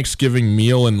the Thanksgiving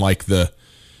meal and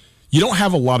you don't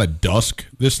have a lot of dusk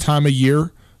this time of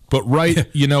year, but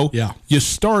Yeah. you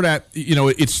start at,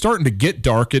 it's starting to get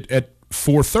dark at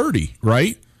 4:30,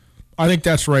 right? I think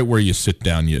that's right where you sit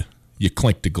down, you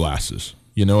clink the glasses.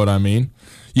 You know what I mean?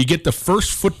 You get the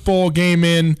first football game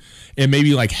in and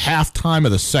maybe halftime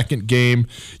of the second game.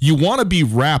 You want to be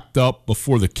wrapped up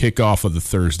before the kickoff of the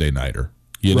Thursday nighter,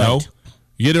 know?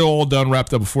 You get it all done,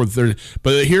 wrapped up before the Thursday.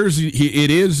 But it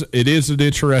is an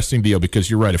interesting deal because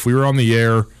you're right. If we were on the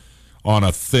air on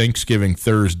a Thanksgiving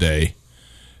Thursday,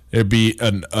 there'd be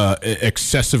an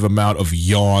excessive amount of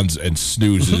yawns and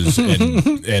snoozes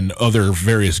and other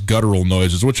various guttural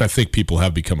noises, which I think people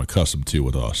have become accustomed to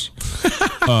with us.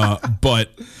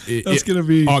 But that's going to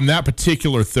be on that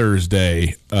particular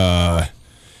Thursday.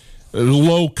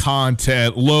 Low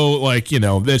content,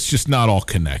 that's just not all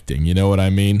connecting. You know what I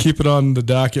mean? Keep it on the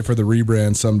docket for the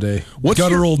rebrand someday.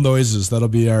 Guttural noises. That'll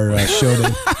be our show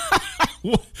name.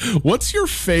 What's your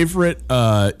favorite,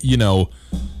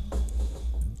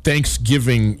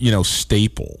 Thanksgiving,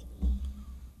 staple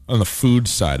on the food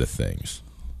side of things?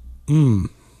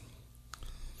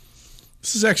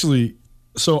 This is actually,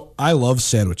 so I love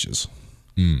sandwiches.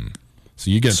 So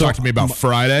you going to talk to me about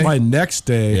Friday? My next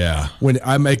day, when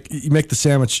you make the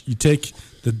sandwich, you take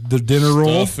the dinner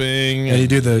roll stuffing, and you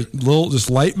do the just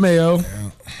light mayo,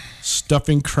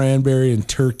 stuffing, cranberry, and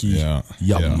turkey. Yeah.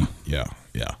 Yum. Yeah.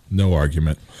 No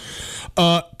argument.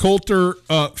 Coulter,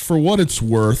 for what it's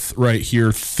worth, right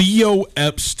here, Theo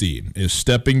Epstein is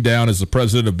stepping down as the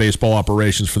president of baseball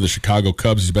operations for the Chicago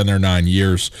Cubs. He's been there 9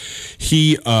 years.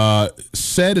 He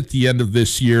said at the end of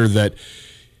this year that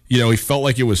he felt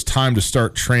like it was time to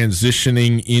start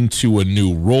transitioning into a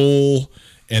new role,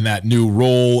 and that new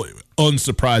role,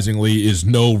 unsurprisingly, is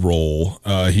no role.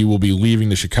 He will be leaving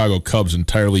the Chicago Cubs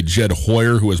entirely. Jed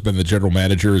Hoyer, who has been the general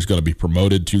manager, is going to be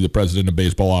promoted to the president of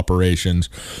baseball operations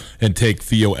and take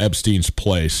Theo Epstein's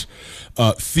place.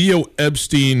 Theo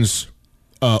Epstein's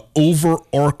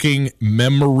overarching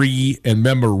memory and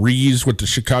memories with the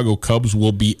Chicago Cubs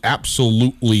will be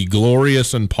absolutely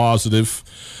glorious and positive.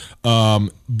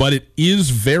 But it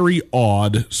is very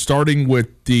odd, starting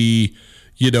with the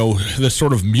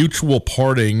sort of mutual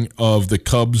parting of the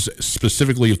Cubs,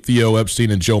 specifically of Theo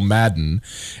Epstein and Joe Madden,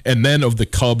 and then of the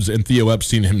Cubs and Theo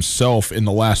Epstein himself in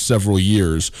the last several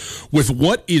years, with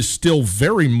what is still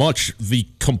very much the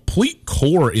complete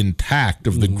core intact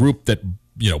of the group that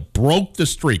broke the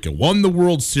streak and won the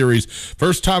World Series,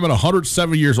 first time in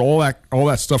 107 years, all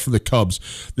that stuff for the Cubs.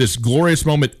 This glorious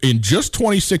moment in just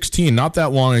 2016, not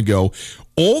that long ago,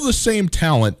 all the same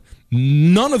talent,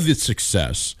 none of the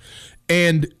success,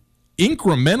 and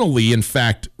incrementally, in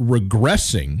fact,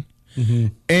 regressing.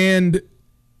 And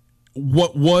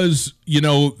what was,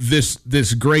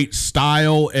 this great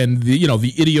style and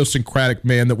the idiosyncratic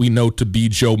man that we know to be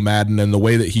Joe Madden and the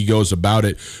way that he goes about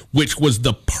it, which was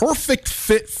the perfect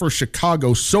fit for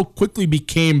Chicago, so quickly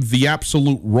became the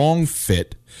absolute wrong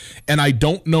fit. And I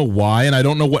don't know why, and I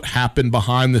don't know what happened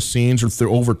behind the scenes or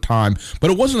over time,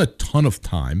 but it wasn't a ton of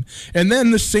time. And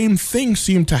then the same thing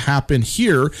seemed to happen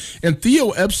here, and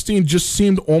Theo Epstein just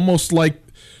seemed almost like,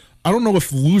 I don't know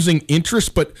if losing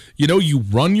interest, but you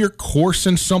run your course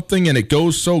in something and it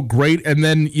goes so great, and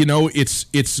then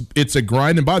it's a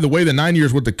grind. And by the way, the 9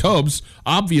 years with the Cubs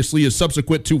obviously is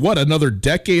subsequent to another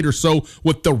decade or so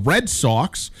with the Red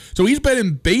Sox. So he's been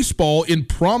in baseball, in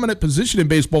prominent position in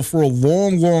baseball for a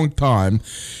long, long time.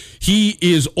 He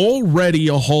is already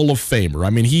a Hall of Famer.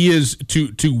 I mean, he is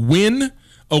to win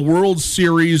a World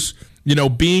Series,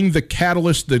 being the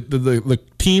catalyst, the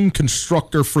team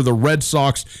constructor for the Red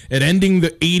Sox and ending the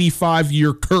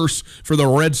 85-year curse for the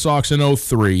Red Sox in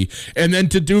 2003, and then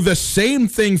to do the same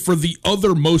thing for the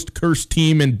other most cursed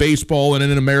team in baseball and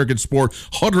in American sport,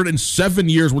 107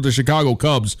 years with the Chicago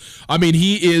Cubs. I mean,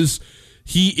 he is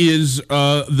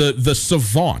the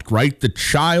savant, right? The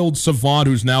child savant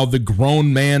who's now the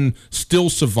grown man,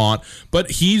 still savant. But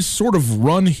he's sort of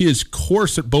run his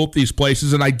course at both these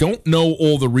places, and I don't know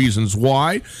all the reasons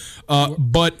why.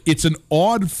 But it's an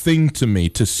odd thing to me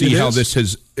to see how this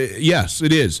has. Yes,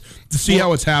 it is to see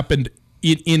how it's happened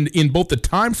in both the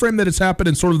time frame that it's happened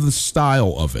and sort of the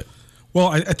style of it. Well,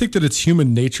 I think that it's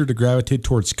human nature to gravitate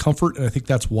towards comfort, and I think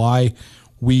that's why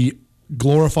we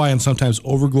glorify and sometimes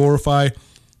over-glorify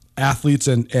athletes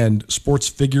and sports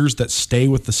figures that stay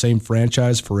with the same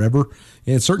franchise forever.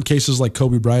 And in certain cases like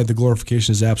Kobe Bryant, the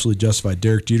glorification is absolutely justified.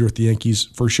 Derek Jeter with the Yankees,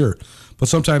 for sure. But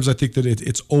sometimes I think that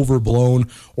it's overblown,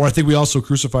 or I think we also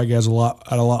crucify guys at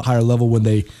a lot higher level when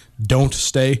they don't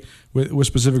stay with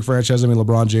specific franchises. I mean,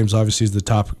 LeBron James obviously is the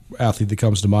top athlete that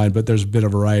comes to mind, but there's been a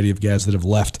variety of guys that have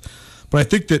left. But I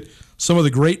think that some of the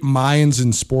great minds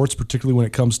in sports, particularly when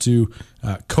it comes to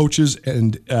coaches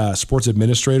and sports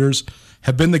administrators,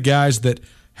 have been the guys that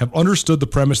have understood the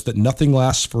premise that nothing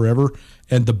lasts forever,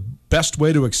 and the best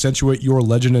way to accentuate your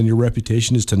legend and your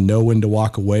reputation is to know when to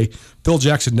walk away. Phil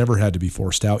Jackson never had to be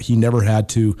forced out. He never had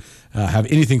to have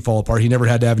anything fall apart. He never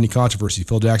had to have any controversy.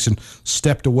 Phil Jackson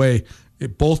stepped away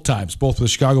both times, both with the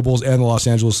Chicago Bulls and the Los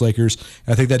Angeles Lakers.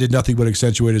 And I think that did nothing but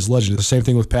accentuate his legend. The same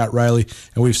thing with Pat Riley,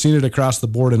 and we've seen it across the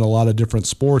board in a lot of different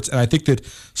sports. And I think that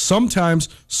sometimes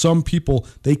some people,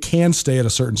 they can stay at a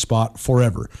certain spot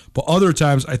forever. But other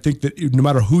times, I think that no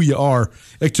matter who you are,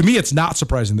 like to me, it's not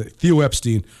surprising that Theo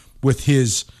Epstein, with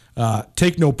his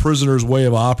take no prisoners way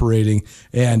of operating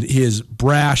and his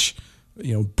brash,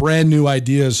 brand new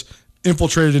ideas,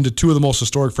 infiltrated into two of the most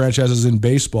historic franchises in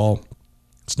baseball.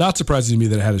 It's not surprising to me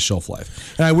that it had a shelf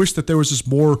life. And I wish that there was just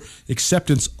more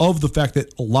acceptance of the fact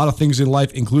that a lot of things in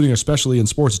life, including especially in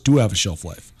sports, do have a shelf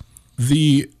life.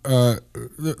 The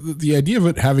idea of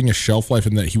it having a shelf life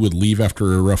and that he would leave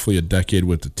after roughly a decade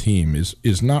with the team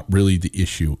is not really the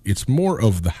issue. It's more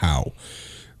of the how.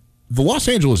 The Los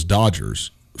Angeles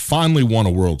Dodgers finally won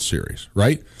a World Series,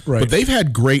 right? But they've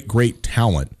had great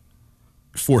talent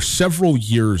for several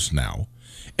years now,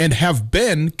 and have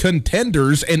been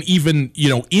contenders and even,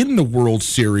 in the World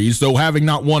Series, though having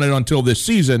not won it until this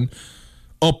season,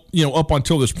 up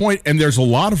until this point. And there's a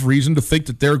lot of reason to think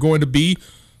that they're going to be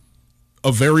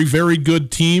a very, very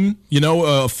good team,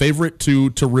 a favorite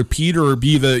to repeat or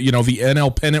be the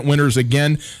NL pennant winners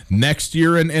again next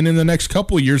year. And in the next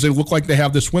couple of years, they look like they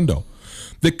have this window.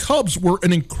 The Cubs were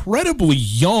an incredibly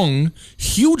young,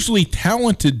 hugely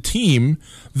talented team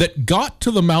that got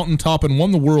to the mountaintop and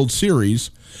won the World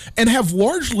Series and have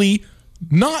largely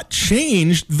not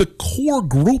changed the core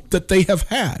group that they have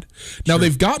had. Now,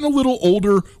 they've gotten a little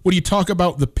older. When you talk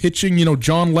about the pitching,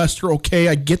 John Lester, okay,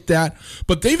 I get that.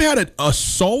 But they've had a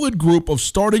solid group of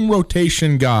starting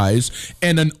rotation guys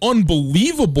and an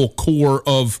unbelievable core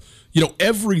of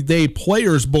everyday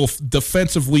players, both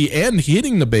defensively and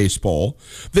hitting the baseball,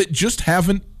 that just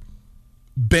haven't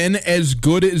been as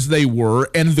good as they were.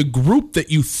 And the group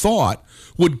that you thought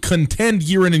would contend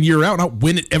year in and year out, not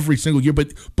win it every single year,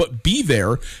 but be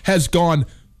there, has gone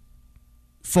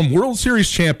from World Series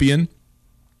champion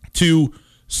to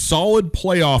solid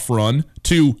playoff run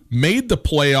to made the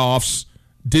playoffs,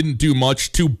 didn't do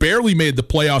much, to barely made the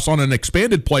playoffs on an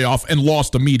expanded playoff and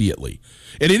lost immediately.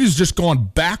 And it has just gone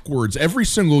backwards every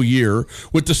single year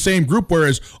with the same group,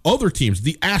 whereas other teams,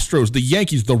 the Astros, the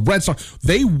Yankees, the Red Sox,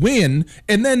 they win,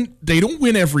 and then they don't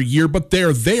win every year, but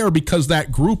they're there because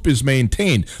that group is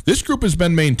maintained. This group has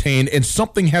been maintained, and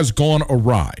something has gone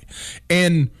awry.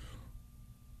 And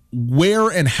where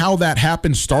and how that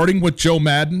happened, starting with Joe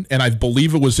Madden, and I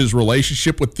believe it was his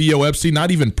relationship with Theo Epstein,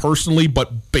 not even personally,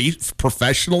 but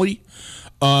professionally,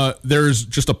 there's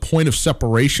just a point of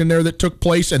separation there that took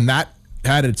place, and that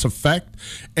had its effect.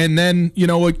 And then,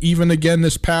 even again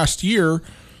this past year,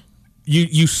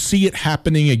 you see it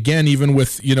happening again, even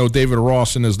with, David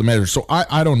Rawson as the manager. So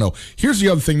I don't know. Here's the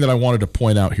other thing that I wanted to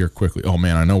point out here quickly. Oh,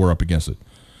 man, I know we're up against it.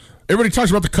 Everybody talks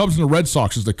about the Cubs and the Red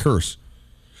Sox as the curse.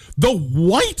 The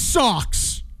White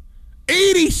Sox,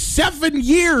 87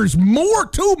 years,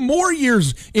 two more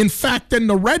years, in fact, than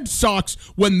the Red Sox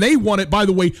when they won it, by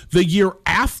the way, the year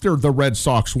after the Red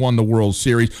Sox won the World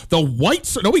Series.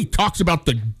 Nobody talks about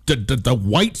the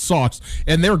White Sox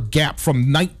and their gap from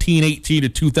 1918 to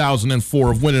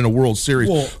 2004 of winning a World Series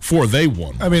before they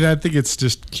won. I mean, I think it's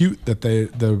just cute that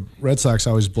the Red Sox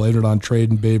always blamed it on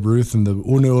trading Babe Ruth, and the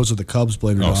Unos of the Cubs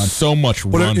blamed it on. So much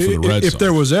run for the Red Sox. If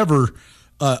there was ever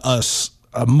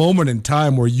a moment in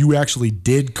time where you actually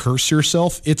did curse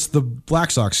yourself, it's the Black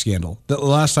Sox scandal. The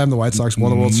last time the White Sox won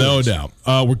the World Series. No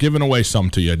doubt. We're giving away some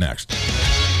to you next.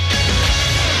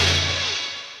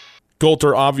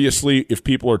 Coulter, obviously, if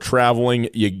people are traveling,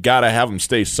 you got to have them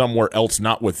stay somewhere else,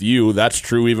 not with you. That's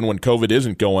true even when COVID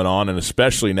isn't going on, and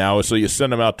especially now. So you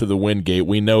send them out to the Wingate.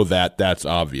 We know that. That's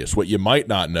obvious. What you might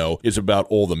not know is about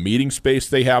all the meeting space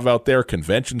they have out there,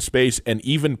 convention space, and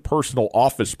even personal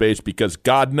office space, because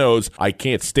God knows I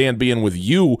can't stand being with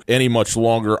you any much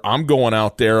longer. I'm going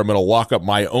out there. I'm going to lock up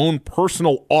my own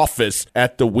personal office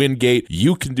at the Wingate.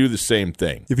 You can do the same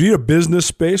thing. If you need a business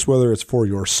space, whether it's for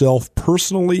yourself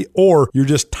personally or or you're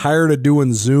just tired of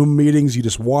doing Zoom meetings, you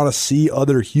just want to see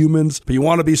other humans, but you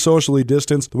want to be socially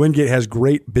distanced, the Wingate has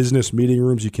great business meeting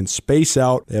rooms. You can space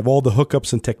out. They have all the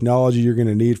hookups and technology you're going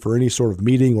to need for any sort of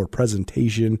meeting or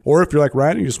presentation. Or if you're like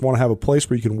Ryan, you just want to have a place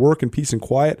where you can work in peace and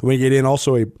quiet, the Wingate Inn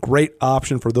also a great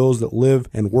option for those that live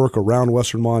and work around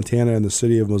Western Montana and the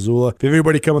city of Missoula. If you have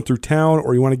anybody coming through town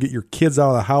or you want to get your kids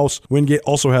out of the house, Wingate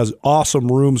also has awesome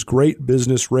rooms, great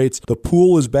business rates. The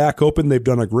pool is back open. They've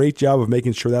done a great job of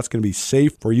making sure that's going to be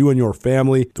safe for you and your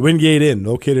family. The Wingate Inn,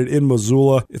 located in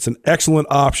Missoula, it's an excellent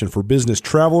option for business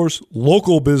travelers,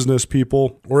 local business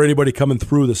people, or anybody coming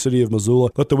through the city of Missoula.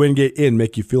 Let the Wingate Inn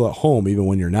make you feel at home even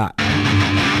when you're not.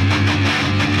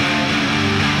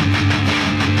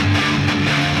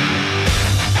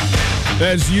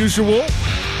 As usual,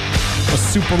 a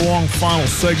super long final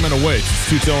segment awaits. It's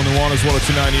Tootell and Nuanez,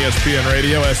 102.9 ESPN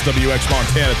Radio, SWX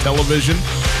Montana Television.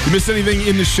 If you missed anything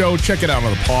in the show, check it out on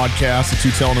the podcast. The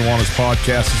Tootell and Nuanez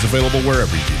podcast is available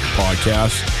wherever you get your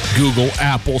podcasts. Google,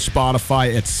 Apple,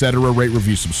 Spotify, etc. Rate,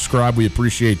 review, subscribe. We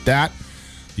appreciate that.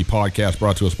 The podcast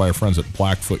brought to us by our friends at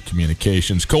Blackfoot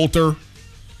Communications. Coulter, do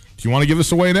you want to give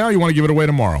this away now or you want to give it away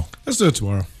tomorrow? Let's do it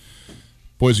tomorrow.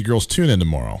 Boys and girls, tune in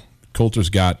tomorrow.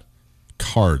 Coulter's got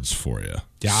cards for you.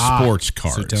 Yeah. Sports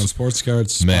cards. Sit down sports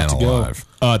cards. Man alive.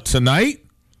 Tonight,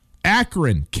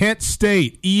 Akron, Kent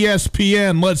State,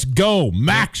 ESPN. Let's go.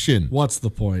 MACtion. What's the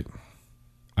point?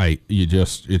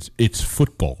 It's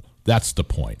football. That's the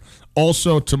point.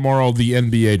 Also, tomorrow, the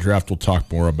NBA draft. We'll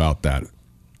talk more about that.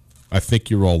 I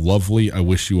think you're all lovely. I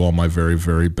wish you all my very,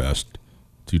 very best.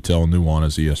 Tootell and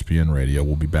Nuanez, ESPN Radio.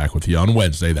 We'll be back with you on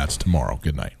Wednesday. That's tomorrow.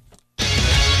 Good night.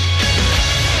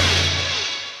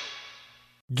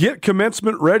 Get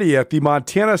commencement ready at the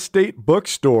Montana State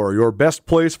Bookstore, your best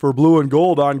place for blue and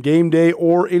gold on game day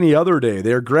or any other day.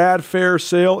 Their grad fair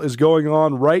sale is going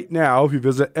on right now if you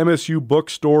visit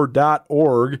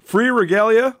msubookstore.org. Free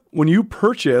regalia when you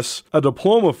purchase a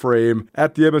diploma frame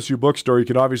at the MSU Bookstore. You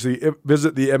can obviously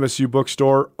visit the MSU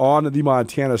Bookstore on the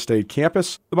Montana State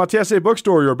campus. The Montana State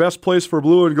Bookstore, your best place for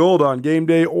blue and gold on game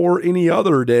day or any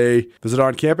other day. Visit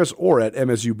on campus or at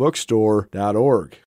msubookstore.org.